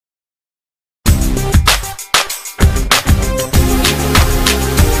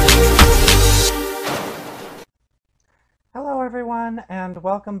everyone, and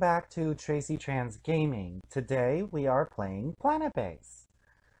welcome back to Tracy Trans Gaming. Today we are playing Planetbase.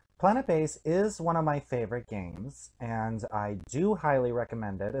 Planetbase is one of my favorite games, and I do highly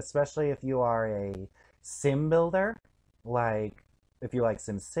recommend it, especially if you are a sim builder, like if you like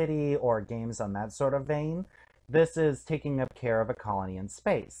SimCity or games on that sort of vein. This is taking up care of a colony in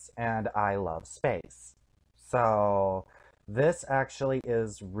space, and I love space. So this actually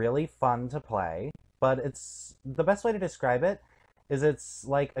is really fun to play. But it's the best way to describe it is it's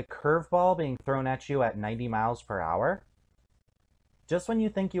like a curveball being thrown at you at 90 miles per hour. Just when you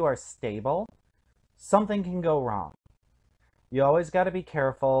think you are stable, something can go wrong. You always got to be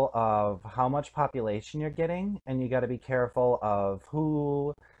careful of how much population you're getting, and you got to be careful of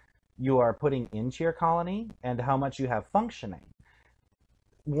who you are putting into your colony and how much you have functioning.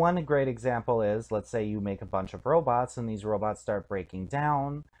 One great example is, let's say you make a bunch of robots and these robots start breaking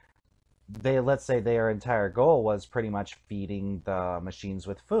down. Let's say their entire goal was pretty much feeding the machines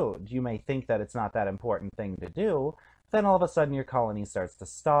with food. You may think that it's not that important thing to do, then all of a sudden your colony starts to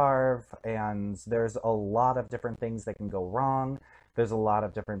starve, and there's a lot of different things that can go wrong. There's a lot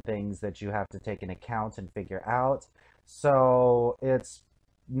of different things that you have to take into account and figure out. So it's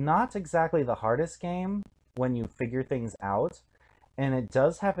not exactly the hardest game when you figure things out, and it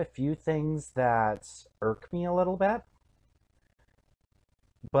does have a few things that irk me a little bit.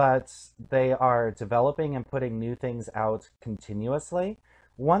 But they are developing and putting new things out continuously.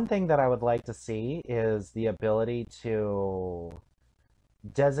 One thing that I would like to see is the ability to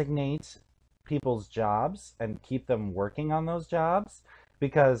designate people's jobs and keep them working on those jobs,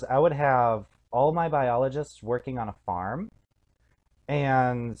 because I would have all my biologists working on a farm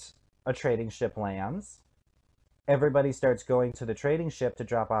and a trading ship lands. Everybody starts going to the trading ship to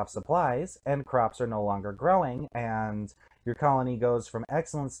drop off supplies, and crops are no longer growing, and your colony goes from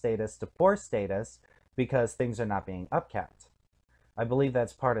excellent status to poor status because things are not being upkept. I believe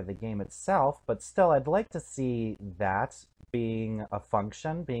that's part of the game itself, but still I'd like to see that being a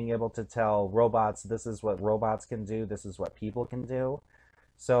function, being able to tell robots this is what robots can do, this is what people can do.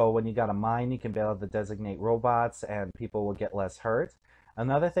 So when you got a mine, you can be able to designate robots and people will get less hurt.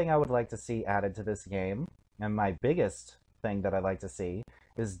 Another thing I would like to see added to this game, and my biggest thing that I'd like to see,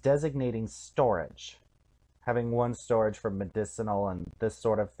 is designating storage. Having one storage for medicinal and this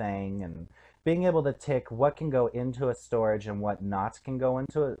sort of thing, and being able to tick what can go into a storage and what not can go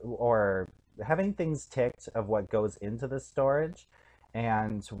into it, or having things ticked of what goes into the storage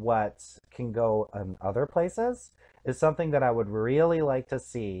and what can go in other places is something that I would really like to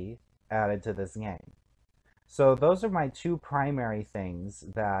see added to this game. So those are my two primary things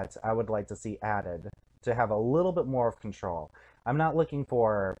that I would like to see added to have a little bit more of control. I'm not looking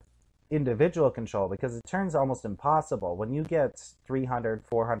for individual control because it turns almost impossible. When you get 300,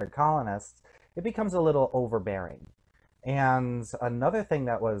 400 colonists, it becomes a little overbearing. And another thing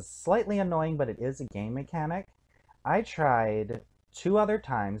that was slightly annoying, but it is a game mechanic, I tried 2 other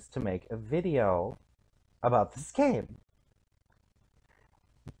times to make a video about this game.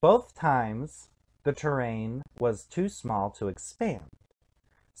 Both times, the terrain was too small to expand.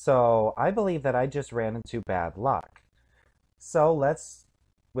 So I believe that I just ran into bad luck. So let's,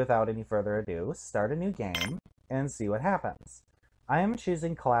 without any further ado, start a new game and see what happens. I am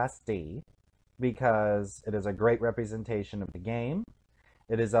choosing Class D because it is a great representation of the game.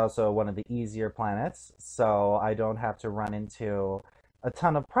 It is also one of the easier planets, so I don't have to run into a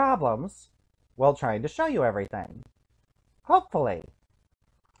ton of problems while trying to show you everything. Hopefully.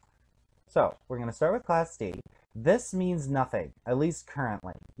 So, we're going to start with Class D. This means nothing, at least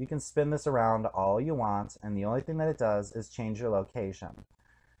currently. You can spin this around all you want, and the only thing that it does is change your location.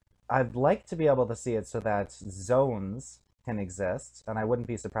 I'd like to be able to see it so that zones can exist, and I wouldn't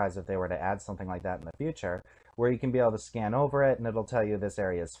be surprised if they were to add something like that in the future, where you can be able to scan over it and it'll tell you this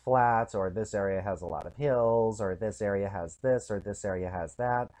area is flat, or this area has a lot of hills, or this area has this, or this area has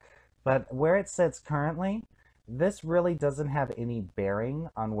that. But where it sits currently, this really doesn't have any bearing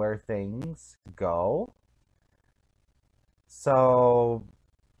on where things go. So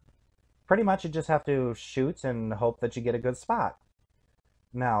pretty much you just have to shoot and hope that you get a good spot.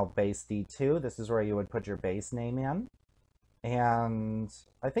 Now, base D2, this is where you would put your base name in. And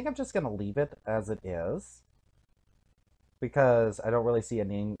I think I'm just going to leave it as it is, because I don't really see a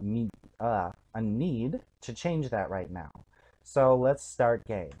need to change that right now. So let's start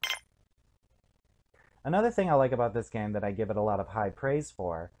game. Another thing I like about this game that I give it a lot of high praise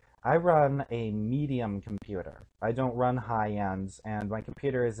for, I run a medium computer. I don't run high end, and my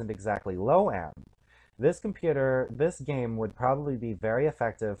computer isn't exactly low end. This game would probably be very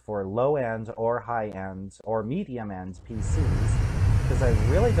effective for low-end or high-end or medium-end PCs, because I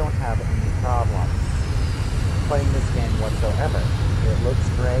really don't have any problems playing this game whatsoever. It looks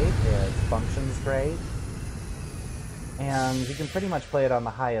great, it functions great, and you can pretty much play it on the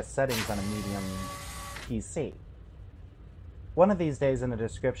highest settings on a medium PC. One of these days in the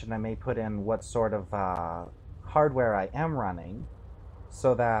description I may put in what sort of hardware I am running,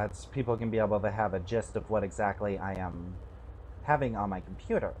 so that people can be able to have a gist of what exactly I am having on my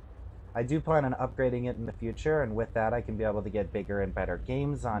computer. I do plan on upgrading it in the future, and with that I can be able to get bigger and better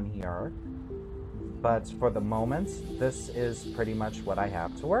games on here. But for the moment, this is pretty much what I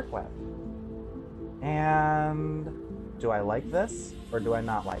have to work with. And do I like this, or do I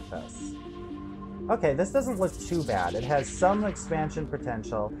not like this? Okay, this doesn't look too bad. It has some expansion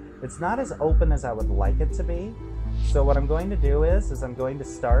potential. It's not as open as I would like it to be. So what I'm going to do is I'm going to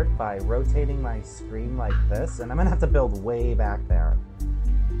start by rotating my screen like this, and I'm going to have to build way back there.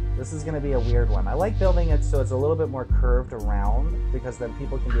 This is going to be a weird one. I like building it so it's a little bit more curved around, because then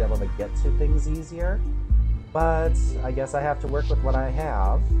people can be able to get to things easier. But I guess I have to work with what I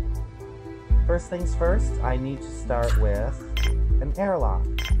have. First things first, I need to start with an airlock.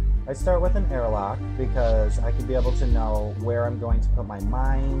 I start with an airlock because I can be able to know where I'm going to put my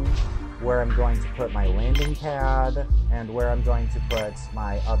mine, where I'm going to put my landing pad, and where I'm going to put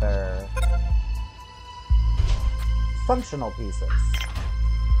my other functional pieces.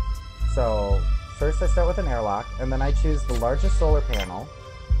 So first I start with an airlock, and then I choose the largest solar panel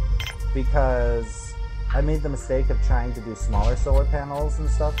because I made the mistake of trying to do smaller solar panels and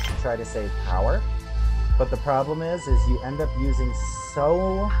stuff to try to save power. But the problem is you end up using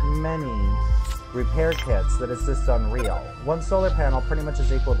so many repair kits that it's just unreal. One solar panel pretty much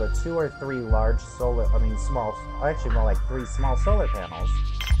is equal to 2 or 3 large small, actually more like 3 small solar panels,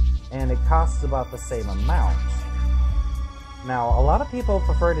 and it costs about the same amount. Now, a lot of people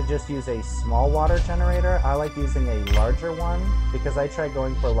prefer to just use a small water generator. I like using a larger one because I try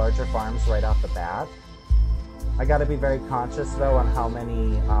going for larger farms right off the bat. I gotta be very conscious though on how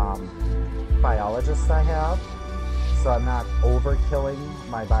many biologists I have, so I'm not overkilling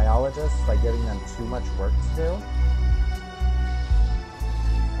my biologists by giving them too much work to do.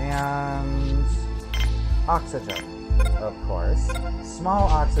 And oxygen, of course. Small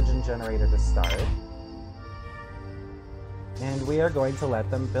oxygen generator to start. And we are going to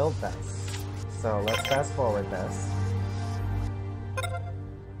let them build this. So let's fast forward this.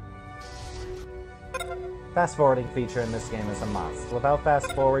 Fast forwarding feature in this game is a must. Without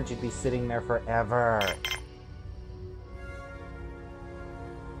fast forward, you'd be sitting there forever.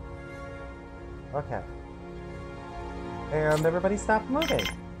 Okay. And everybody stop moving.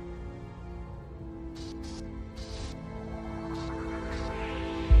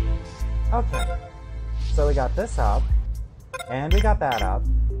 Okay. So we got this up. And we got that up.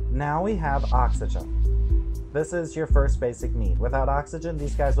 Now we have oxygen. This is your first basic need. Without oxygen,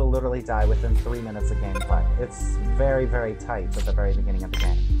 these guys will literally die within 3 minutes of gameplay. It's very, very tight at the very beginning of the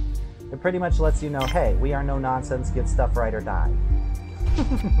game. It pretty much lets you know, hey, we are no nonsense, get stuff right or die.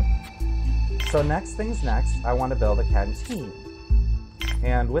 So next things next, I want to build a canteen.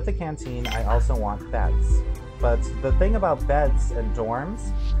 And with the canteen, I also want beds. But the thing about beds and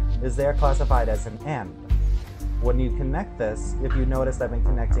dorms is they're classified as an end. When you connect this, if you notice, I've been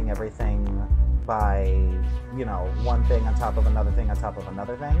connecting everything by, you know, one thing on top of another thing on top of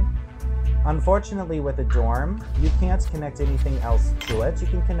another thing. Unfortunately, with a dorm, you can't connect anything else to it. You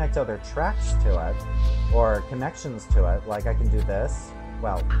can connect other tracks to it, or connections to it, like I can do this.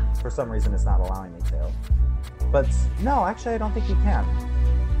 Well, for some reason it's not allowing me to. But no, actually I don't think you can.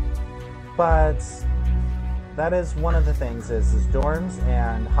 But that is one of the things is dorms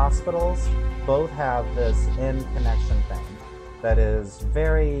and hospitals both have this end connection thing that is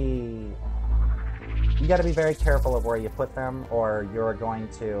very... You gotta be very careful of where you put them, or you're going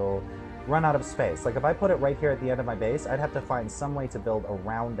to run out of space. Like if I put it right here at the end of my base, I'd have to find some way to build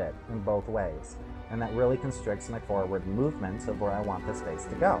around it in both ways. And that really constricts my forward movement of where I want this base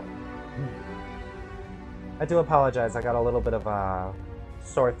to go. I do apologize, I got a little bit of a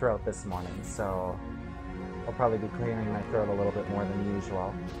sore throat this morning, so I'll probably be clearing my throat a little bit more than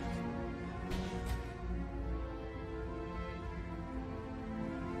usual.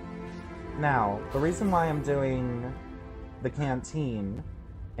 Now, the reason why I'm doing the canteen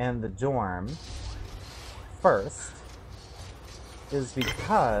and the dorm first is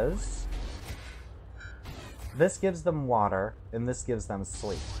because this gives them water and this gives them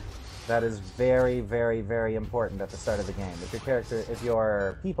sleep. That is very, very, very important at the start of the game. If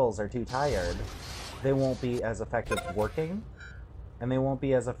your peoples are too tired, they won't be as effective working, and they won't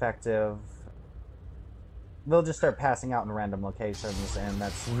be as effective. They'll just start passing out in random locations, and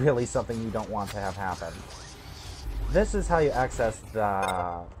that's really something you don't want to have happen. This is how you access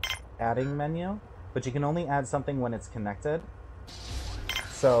the adding menu. but you can only add something when it's connected.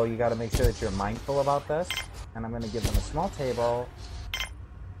 So you got to make sure that you're mindful about this. And I'm going to give them a small table,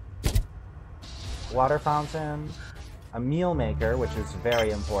 water fountain, a meal maker, which is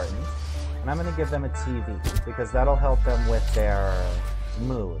very important, and I'm going to give them a TV because that'll help them with their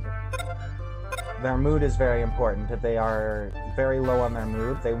mood. Their mood is very important. If they are very low on their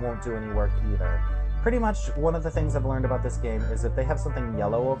mood, they won't do any work either. Pretty much one of the things I've learned about this game is if they have something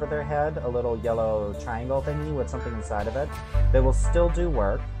yellow over their head, a little yellow triangle thingy with something inside of it, they will still do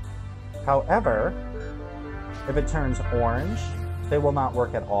work. However, if it turns orange, they will not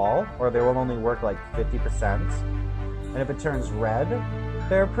work at all, or they will only work like 50%. And if it turns red,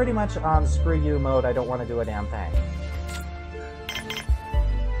 they're pretty much on screw you mode, I don't want to do a damn thing.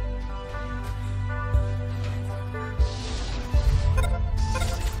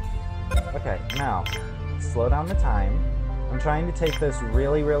 Okay, now, slow down the time. I'm trying to take this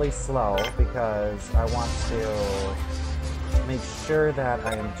really, really slow because I want to make sure that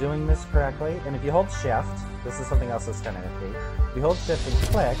I am doing this correctly. And if you hold shift, this is something else that's kind of nifty. If you hold shift and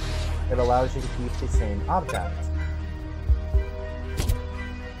click, it allows you to keep the same object.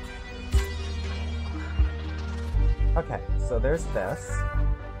 Okay, so there's this.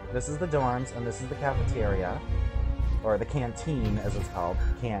 This is the dorms, and this is the cafeteria. Or the canteen, as it's called.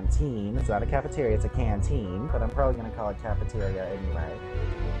 Canteen. It's not a cafeteria, it's a canteen, but I'm probably going to call it cafeteria anyway.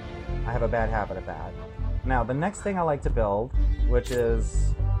 I have a bad habit of that. Now, the next thing I like to build, which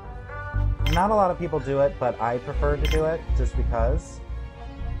is... not a lot of people do it, but I prefer to do it, just because.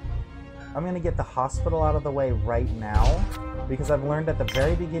 I'm going to get the hospital out of the way right now, because I've learned at the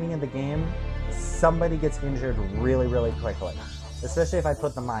very beginning of the game, somebody gets injured really, really quickly. Especially if I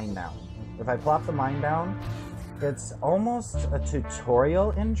put the mine down. If I plop the mine down, it's almost a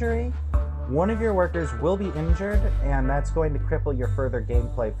tutorial injury. One of your workers will be injured, and that's going to cripple your further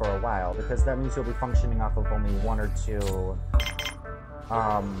gameplay for a while, because that means you'll be functioning off of only 1 or 2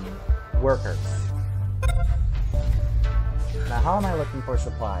 workers. Now, how am I looking for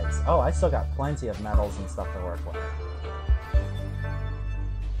supplies? Oh, I still got plenty of metals and stuff to work with.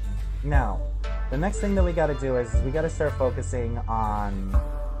 Now, the next thing that we gotta do is we gotta start focusing on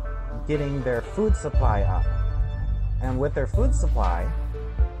getting their food supply up. And with their food supply,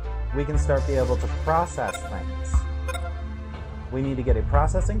 we can start being able to process things. We need to get a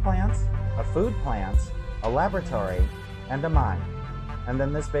processing plant, a food plant, a laboratory, and a mine. And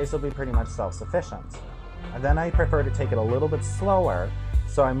then this base will be pretty much self-sufficient. And then I prefer to take it a little bit slower,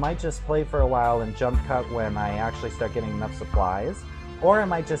 so I might just play for a while and jump cut when I actually start getting enough supplies, or I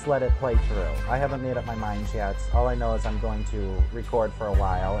might just let it play through. I haven't made up my mind yet. All I know is I'm going to record for a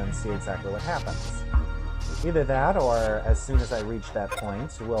while and see exactly what happens. Either that, or as soon as I reach that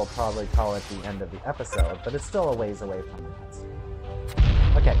point, we'll probably call it the end of the episode, but it's still a ways away from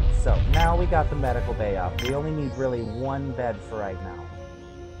that. Okay, so now we got the medical bay up. We only need really 1 bed for right now.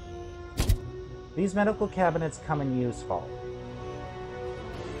 These medical cabinets come in useful.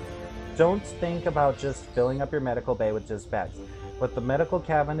 Don't think about just filling up your medical bay with just beds. What the medical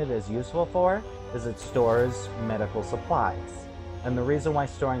cabinet is useful for is it stores medical supplies. And the reason why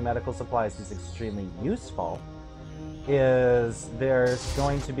storing medical supplies is extremely useful is there's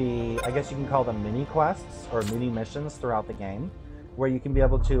going to be, I guess you can call them mini quests or mini missions throughout the game, where you can be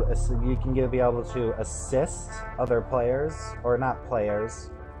able to assist other players, or not players.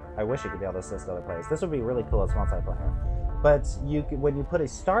 I wish you could be able to assist other players. This would be really cool as multiplayer. But when you put a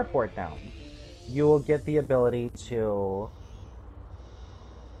starport down, you will get the ability to...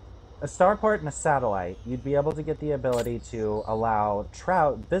 a starport and a satellite, you'd be able to get the ability to allow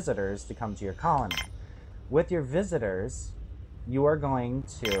visitors to come to your colony. With your visitors, you are going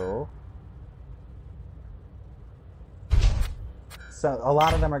to... so a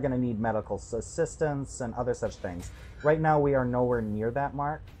lot of them are going to need medical assistance and other such things. Right now we are nowhere near that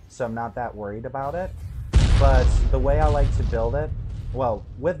mark, so I'm not that worried about it. But the way I like to build it, well,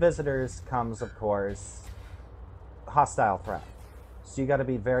 with visitors comes, of course, hostile threat. So you got to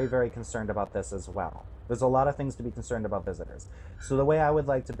be very, very concerned about this as well. There's a lot of things to be concerned about visitors. So the way I would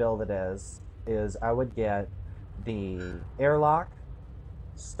like to build it is I would get the airlock,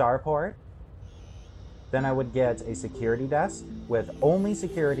 starport, then I would get a security desk with only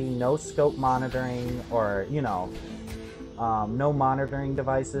security, no scope monitoring, or, you know, no monitoring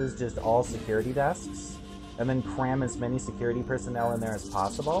devices, just all security desks. And then cram as many security personnel in there as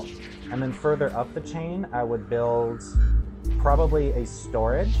possible. And then further up the chain, I would build probably a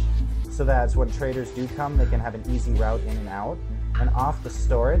storage, so that when traders do come, they can have an easy route in and out. And off the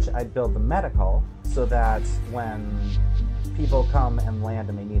storage, I'd build the medical, so that when people come and land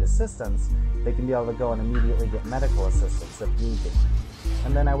and they need assistance, they can be able to go and immediately get medical assistance if need be.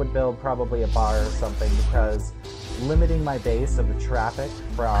 and then I would build probably a bar or something, because limiting my base of the traffic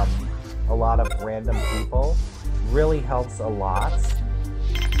from a lot of random people really helps a lot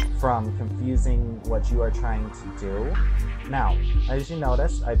from confusing what you are trying to do. Now, as you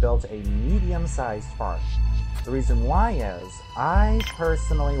notice, I built a medium-sized farm. The reason why is, I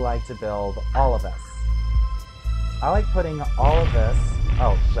personally like to build all of this. I like putting all of this,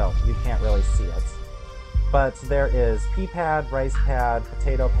 oh, well, you can't really see it, but there is pea pad, rice pad,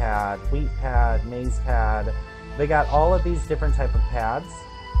 potato pad, wheat pad, maize pad. They got all of these different type of pads,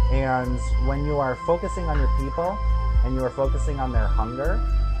 and when you are focusing on your people, and you are focusing on their hunger,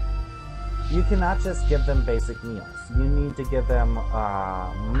 you cannot just give them basic meals. You need to give them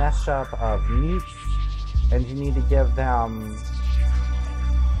a mashup of meats, and you need to give them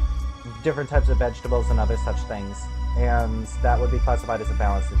different types of vegetables and other such things, and that would be classified as a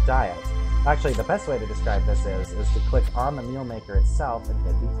balanced diet. Actually, the best way to describe this is to click on the meal maker itself and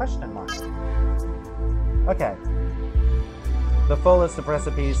hit the question mark. Okay. The full list of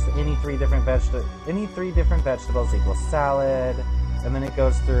recipes, any three different vegetables equals salad, and then it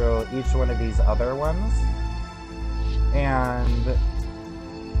goes through each one of these other ones. And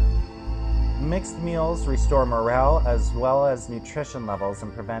mixed meals restore morale as well as nutrition levels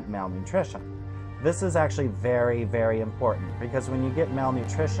and prevent malnutrition. This is actually very, very important, because when you get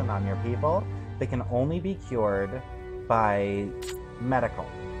malnutrition on your people, they can only be cured by medical.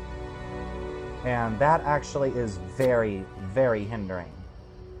 And that actually is very, very hindering.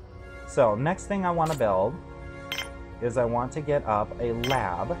 So next thing I want to build is I want to get up a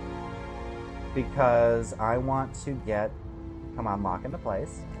lab, because I want to get, come on, lock into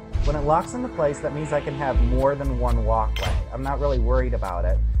place. When it locks into place, that means I can have more than one walkway. I'm not really worried about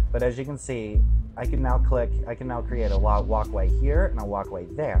it, but as you can see, I can now create a walkway here and a walkway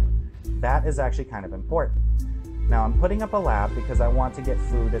there. That is actually kind of important. Now I'm putting up a lab because I want to get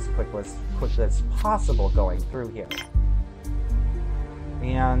food as quickly as possible going through here.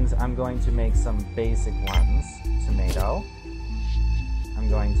 And I'm going to make some basic ones. Tomato. I'm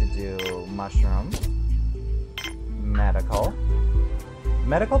going to do mushroom. Medical.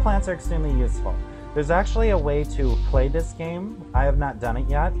 Medical plants are extremely useful. There's actually a way to play this game, I have not done it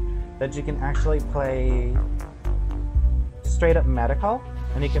yet, that you can actually play straight up medical,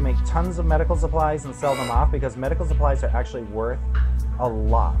 and you can make tons of medical supplies and sell them off, because medical supplies are actually worth a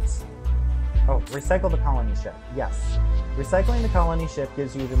lot. Oh, recycle the colony ship. Yes. Recycling the colony ship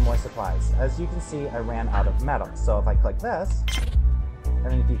gives you even more supplies. As you can see, I ran out of metal. So if I click this, and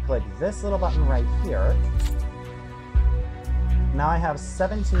then if you click this little button right here, now I have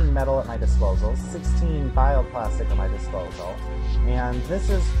 17 metal at my disposal, 16 bioplastic at my disposal, and this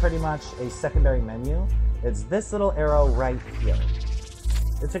is pretty much a secondary menu. It's this little arrow right here.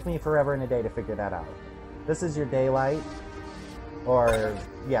 It took me forever and a day to figure that out. This is your daylight, or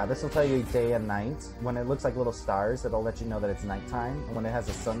yeah, this will tell you day and night. When it looks like little stars, it'll let you know that it's nighttime, and when it has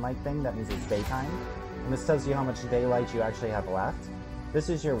a sunlight thing, that means it's daytime. And this tells you how much daylight you actually have left. This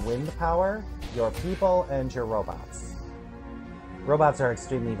is your wind power, your people, and your robots. Robots are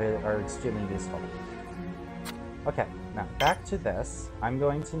extremely useful. Okay, now back to this. I'm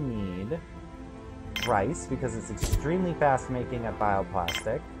going to need rice, because it's extremely fast making at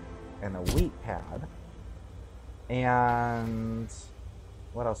bioplastic, and a wheat pad. And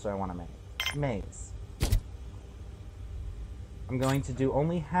what else do I want to make? Maize. I'm going to do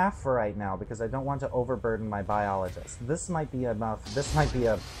only half for right now, because I don't want to overburden my biologists. This might be enough. This might be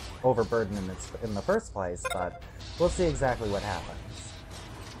a overburden in the first place, but we'll see exactly what happens.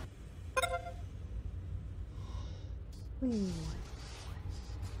 Whee.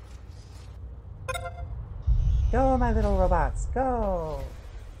 Go, my little robots, go!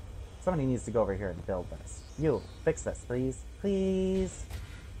 Somebody needs to go over here and build this. You, fix this, please. Please.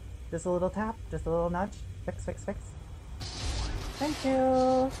 Just a little tap, just a little nudge. Fix, fix, fix. Thank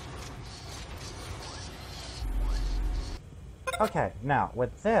you! Okay, now,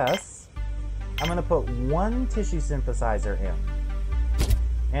 with this, I'm going to put one tissue synthesizer in.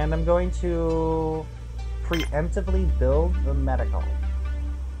 And I'm going to preemptively build the medical.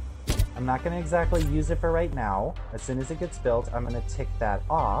 I'm not going to exactly use it for right now. As soon as it gets built, I'm going to tick that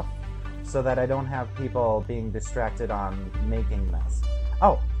off so that I don't have people being distracted on making this.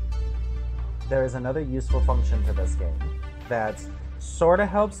 Oh! There is another useful function to this game that sort of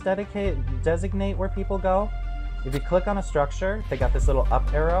helps designate where people go. If you click on a structure, they got this little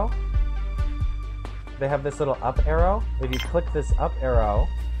up arrow. They have this little up arrow. If you click this up arrow,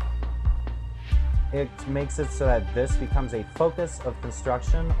 it makes it so that this becomes a focus of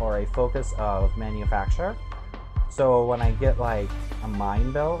construction or a focus of manufacture. So when I get like a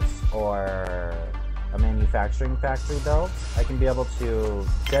mine built or a manufacturing factory built, I can be able to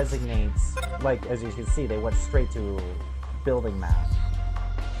designate, like, as you can see, they went straight to building that.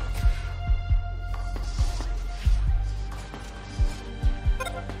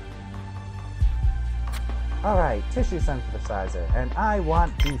 Alright, tissue synthesizer, and I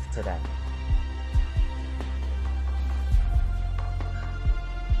want beef today.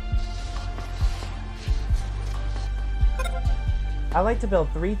 I like to build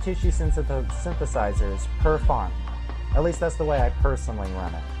 3 tissue synthesizers per farm. At least that's the way I personally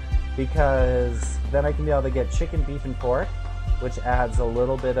run it. Because then I can be able to get chicken, beef, and pork, which adds a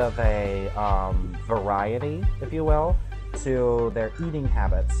little bit of a variety, if you will, to their eating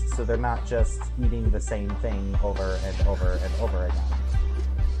habits, so they're not just eating the same thing over and over and over again.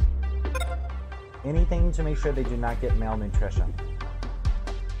 Anything to make sure they do not get malnutrition.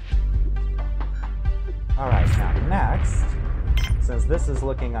 Alright, now next, since this is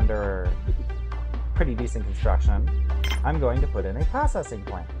looking under pretty decent construction, I'm going to put in a processing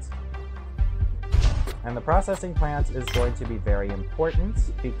plant. And the processing plant is going to be very important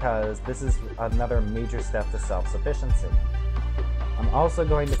because this is another major step to self-sufficiency. I'm also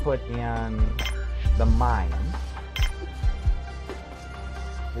going to put in the mine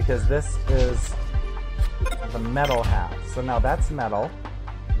because this is the metal half. So now that's metal,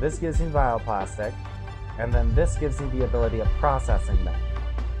 this gives me bioplastic, and then this gives me the ability of processing them.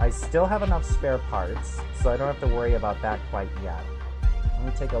 I still have enough spare parts, so I don't have to worry about that quite yet. Let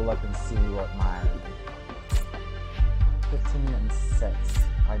me take a look and see what my 15 and 6.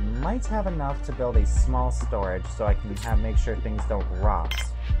 I might have enough to build a small storage so I can make sure things don't rot.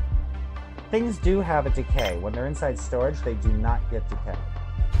 Things do have a decay. When they're inside storage, they do not get decay.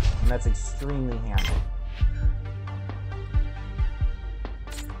 And that's extremely handy.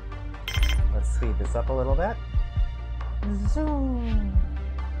 Let's speed this up a little bit. Zoom!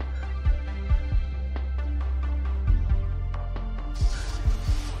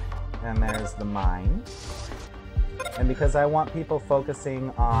 And there's the mine. And because I want people focusing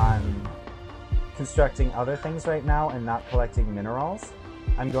on constructing other things right now and not collecting minerals,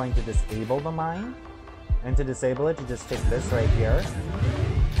 I'm going to disable the mine. And to disable it, you just take this right here.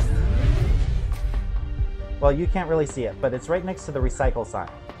 Well, you can't really see it, but it's right next to the recycle sign.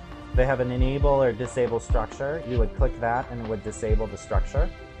 They have an enable or disable structure. You would click that and it would disable the structure.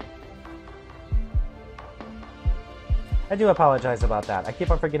 I do apologize about that. I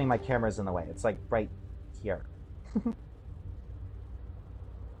keep on forgetting my camera's in the way. It's like right here.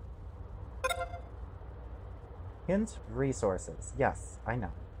 Hint, resources. Yes, I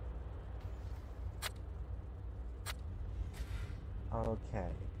know. Okay.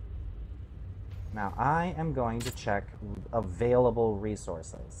 Now I am going to check available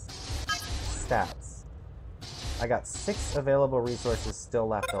resources. Stats. I got 6 available resources still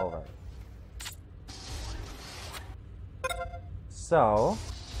left over. So,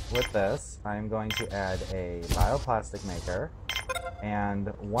 with this, I'm going to add a bioplastic maker and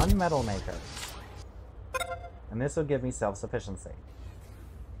 1 metal maker. And this will give me self-sufficiency.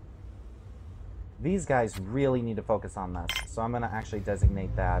 These guys really need to focus on this, so I'm going to actually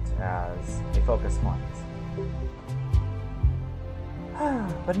designate that as a focus point.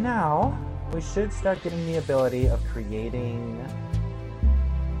 But now, we should start getting the ability of creating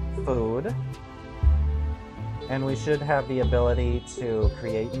food. And we should have the ability to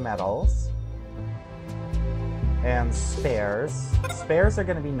create metals. And spares. Spares are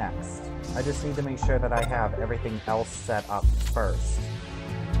going to be next. I just need to make sure that I have everything else set up first.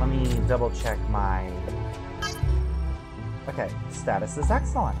 Let me double check my... Okay, status is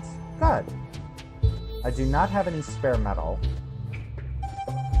excellent. Good. I do not have any spare metal.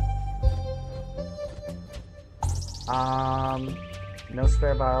 No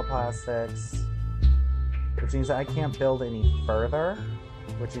spare bioplastics. Which means that I can't build any further.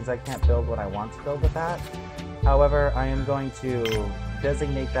 Which means I can't build what I want to build with that. However, I am going to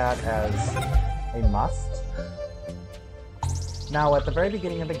designate that as a must. Now, at the very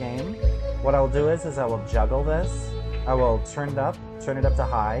beginning of the game, what I'll do is I will juggle this. I will turn it up to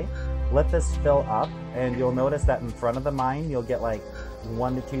high, let this fill up, and you'll notice that in front of the mine, you'll get like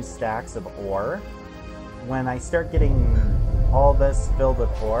 1 to 2 stacks of ore. When I start getting all this filled with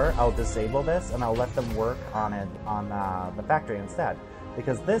ore, I'll disable this and I'll let them work on it on the factory instead.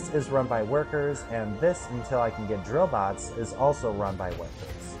 Because this is run by workers, and this, until I can get drill bots, is also run by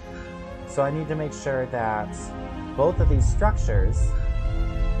workers. So I need to make sure that both of these structures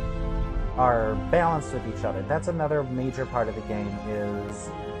are balanced with each other. That's another major part of the game, is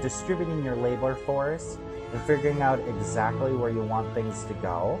distributing your labor force and figuring out exactly where you want things to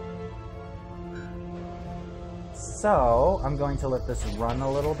go. So I'm going to let this run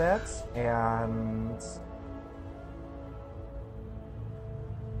a little bit, and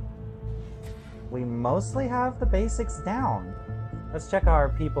we mostly have the basics down. Let's check our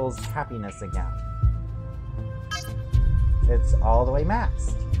people's happiness again. It's all the way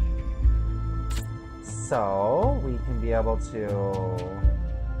maxed. So we can be able to...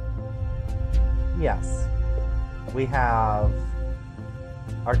 Yes. We have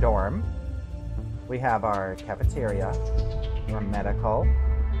our dorm. We have our cafeteria, our medical,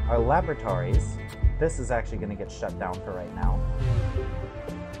 our laboratories. This is actually going to get shut down for right now.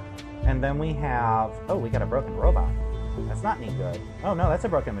 And then we have... Oh, we got a broken robot. That's not any good. Oh no, that's a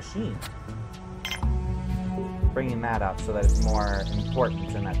broken machine. Bringing that up so that it's more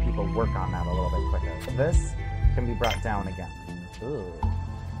important and that people work on that a little bit quicker. This can be brought down again. Ooh.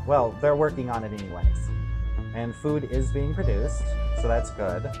 Well, they're working on it anyways. And food is being produced, so that's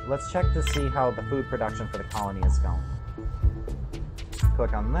good. Let's check to see how the food production for the colony is going.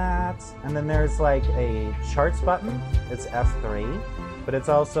 Click on that, and then there's like a charts button. It's F3, but it's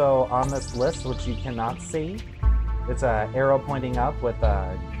also on this list, which you cannot see. It's an arrow pointing up with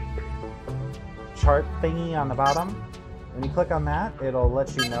a chart thingy on the bottom. When you click on that, it'll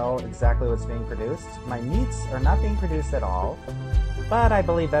let you know exactly what's being produced. My meats are not being produced at all, but I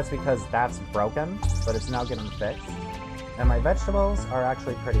believe that's because that's broken, but it's now getting fixed. And my vegetables are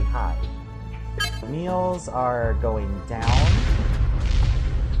actually pretty high. Meals are going down,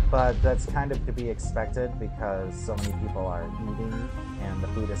 but that's kind of to be expected because so many people are eating and the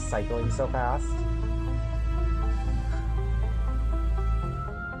food is cycling so fast.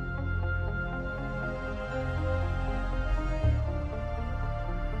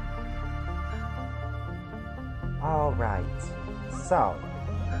 Alright, so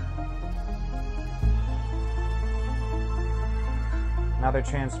now they're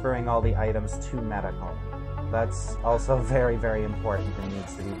transferring all the items to medical. That's also very, very important and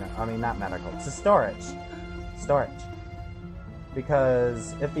needs to be done. I mean, not medical, to storage. Storage.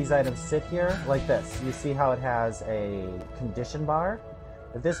 Because if these items sit here, like this, you see how it has a condition bar?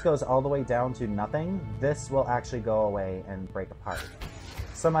 If this goes all the way down to nothing, this will actually go away and break apart.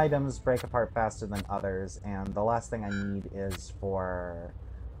 Some items break apart faster than others, and the last thing I need is for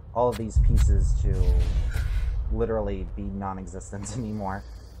all of these pieces to literally be non-existent anymore.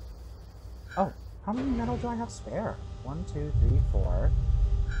 Oh, how many metal do I have spare? 1, 2, 3, 4.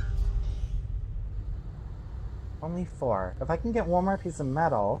 Only 4. If I can get one more piece of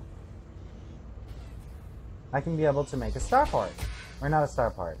metal, I can be able to make a starport. Or not a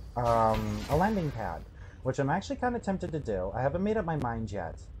starport, a landing pad. Which I'm actually kind of tempted to do. I haven't made up my mind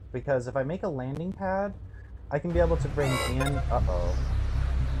yet. Because if I make a landing pad, I can be able to bring in... Uh-oh.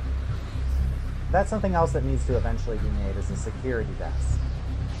 That's something else that needs to eventually be made, is a security desk.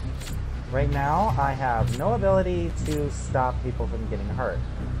 Right now, I have no ability to stop people from getting hurt.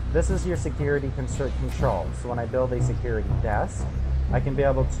 This is your security control. So when I build a security desk, I can be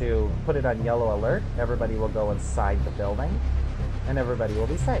able to put it on yellow alert. Everybody will go inside the building, and everybody will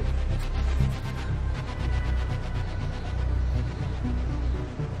be safe.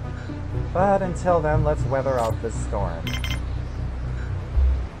 But until then, let's weather out this storm.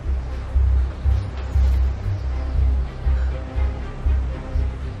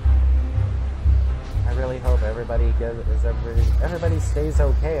 I really hope everybody stays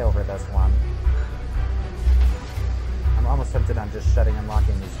okay over this one. I'm almost tempted on just shutting and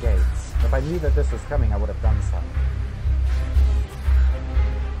locking these gates. If I knew that this was coming, I would have done so.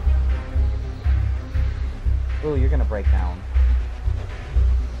 Ooh, you're gonna break down.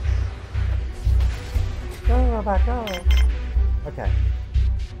 Go, robot, go! Okay.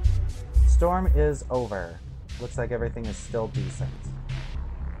 Storm is over. Looks like everything is still decent.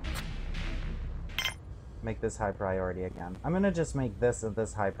 Make this high priority again. I'm gonna just make this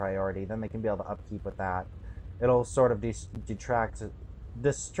high priority, then they can be able to upkeep with that. It'll sort of distract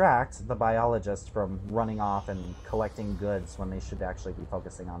the biologist from running off and collecting goods when they should actually be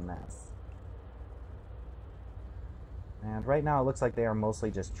focusing on this. And right now it looks like they are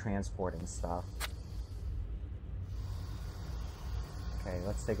mostly just transporting stuff. Okay,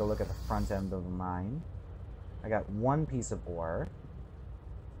 let's take a look at the front end of the mine. I got one piece of ore.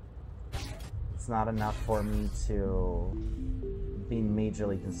 It's not enough for me to be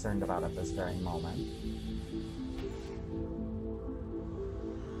majorly concerned about at this very moment.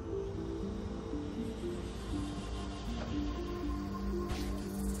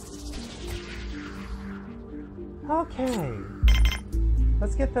 Okay.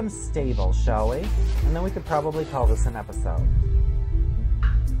 Let's get them stable, shall we? And then we could probably call this an episode.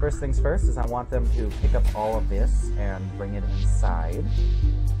 First things first is I want them to pick up all of this and bring it inside.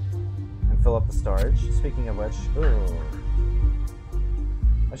 And fill up the storage. Speaking of which, ooh.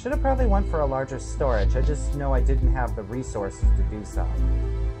 I should have probably went for a larger storage. I just know I didn't have the resources to do so.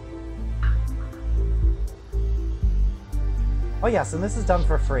 Oh yes, and this is done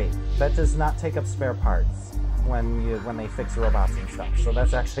for free. That does not take up spare parts when they fix robots and stuff. So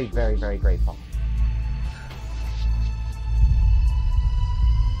that's actually very, very grateful.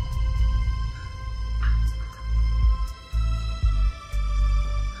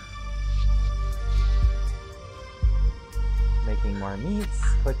 Making more meats,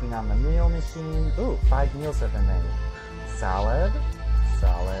 clicking on the meal machine. Ooh, 5 meals have been made. Salad,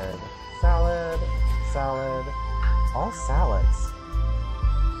 salad, salad, salad. All salads.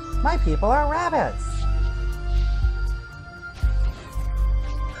 My people are rabbits!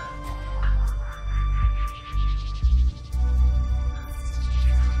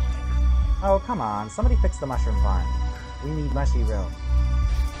 Oh, come on. Somebody fix the mushroom farm. We need mushy room.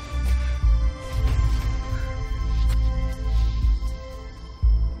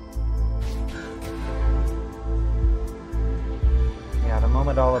 The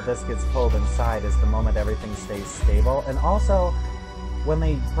moment all of this gets pulled inside is the moment everything stays stable. And also, when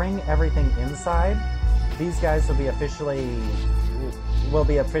they bring everything inside, these guys will be officially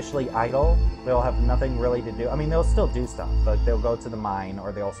idle. They'll have nothing really to do. I mean, they'll still do stuff. Like, they'll go to the mine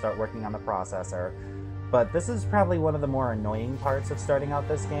or they'll start working on the processor. But this is probably one of the more annoying parts of starting out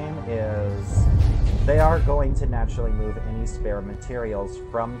this game, is they are going to naturally move any spare materials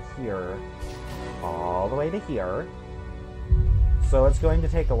from here all the way to here. So it's going to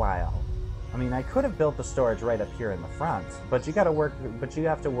take a while. I mean, I could have built the storage right up here in the front, but you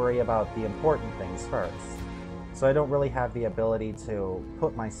have to worry about the important things first. So I don't really have the ability to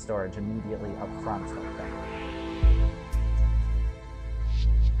put my storage immediately up front like that.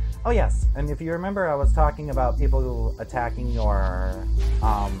 Oh yes, and if you remember, I was talking about people attacking your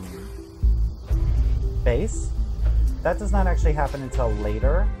base. That does not actually happen until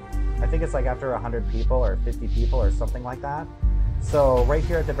later. I think it's like after 100 people or 50 people or something like that. So right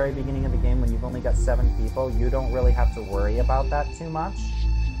here at the very beginning of the game, when you've only got 7 people, you don't really have to worry about that too much.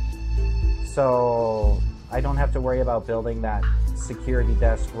 So I don't have to worry about building that security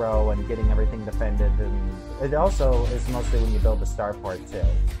desk row and getting everything defended. And it also is mostly when you build the starport too.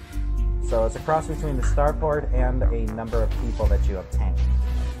 So it's a cross between the starport and a number of people that you obtain.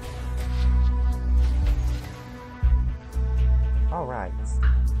 All right.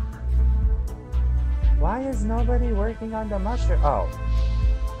 Why is nobody working on the mushroom? Oh,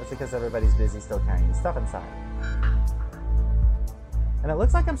 that's because everybody's busy still carrying stuff inside. And it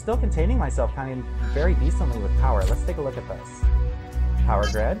looks like I'm still containing myself kind of very decently with power. Let's take a look at this. Power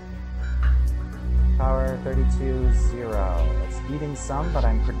grid. Power 32.0. It's eating some, but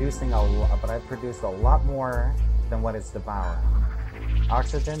I'm producing a lot. But I've produced a lot more than what it's devouring.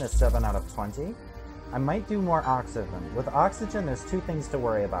 Oxygen is 7 out of 20. I might do more oxygen. With oxygen, there's 2 things to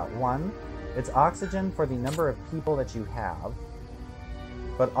worry about. One, it's oxygen for the number of people that you have,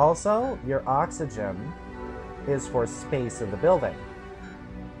 but also your oxygen is for space of the building.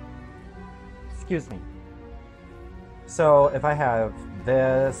 Excuse me. So if I have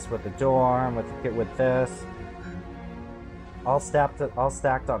this with the dorm, with this, all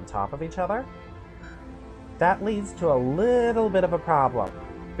stacked on top of each other, that leads to a little bit of a problem,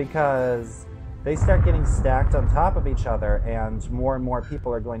 because they start getting stacked on top of each other and more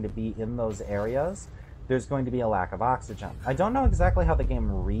people are going to be in those areas. There's going to be a lack of oxygen. I don't know exactly how the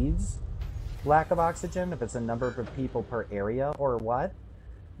game reads lack of oxygen, if it's a number of people per area or what,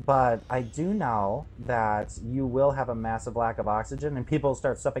 but I do know that you will have a massive lack of oxygen and people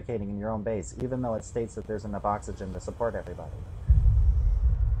start suffocating in your own base, even though it states that there's enough oxygen to support everybody.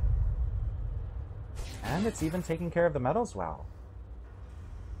 And it's even taking care of the metals well.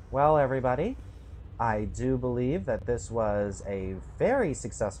 Well, everybody, I do believe that this was a very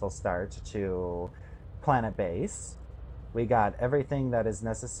successful start to Planetbase. We got everything that is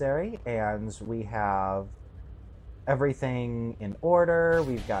necessary, and we have everything in order.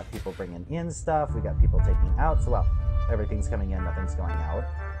 We've got people bringing in stuff. We got people taking out. So, well, everything's coming in, nothing's going out.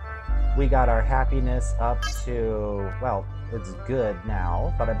 We got our happiness up to, well, it's good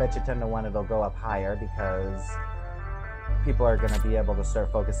now, but I bet you 10 to 1 it'll go up higher because people are going to be able to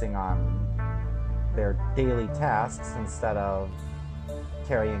start focusing on their daily tasks instead of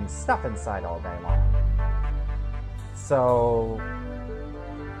carrying stuff inside all day long. So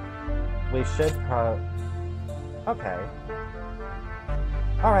we should okay.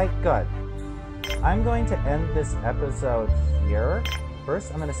 Alright, good. I'm going to end this episode here.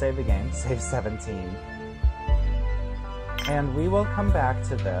 First, I'm going to save the game, save 17. And we will come back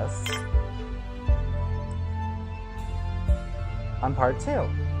to this on part 2.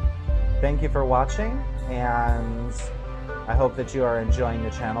 thank you for watching, and I hope that you are enjoying the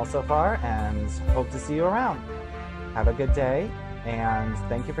channel so far, and hope to see you around. Have a good day, and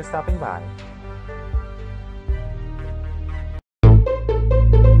thank you for stopping by.